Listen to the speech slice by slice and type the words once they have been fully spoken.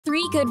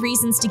3 good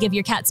reasons to give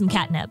your cat some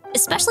catnip,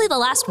 especially the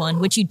last one,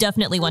 which you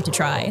definitely want to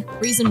try.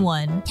 Reason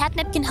 1.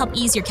 Catnip can help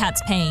ease your cat's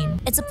pain.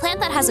 It's a plant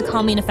that has a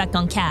calming effect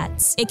on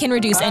cats. It can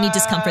reduce any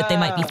discomfort they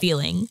might be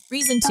feeling.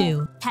 Reason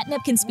 2.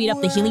 Catnip can speed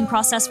up the healing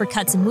process for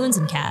cuts and wounds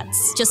in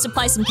cats. Just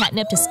apply some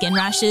catnip to skin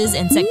rashes,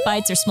 insect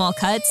bites, or small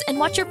cuts, and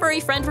watch your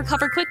furry friend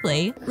recover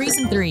quickly.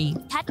 Reason 3.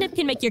 Catnip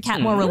can make your cat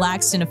more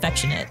relaxed and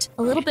affectionate.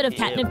 A little bit of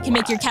catnip can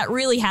make your cat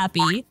really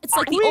happy. It's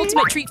like the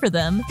ultimate treat for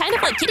them, kind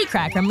of like Kitty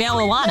Crack or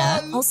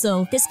Meow-Awana.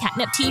 Also, this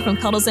catnip tea from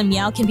Cuddles and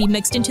Meow can be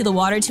mixed into the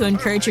water to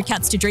encourage your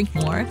cats to drink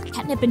more.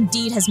 Catnip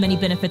indeed has many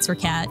benefits for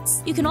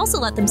cats. You can also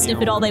let them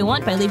sniff it all they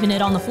want by leaving it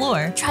on the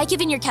floor. Try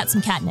giving your cat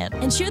some catnip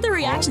and share their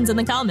reactions in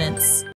the comments.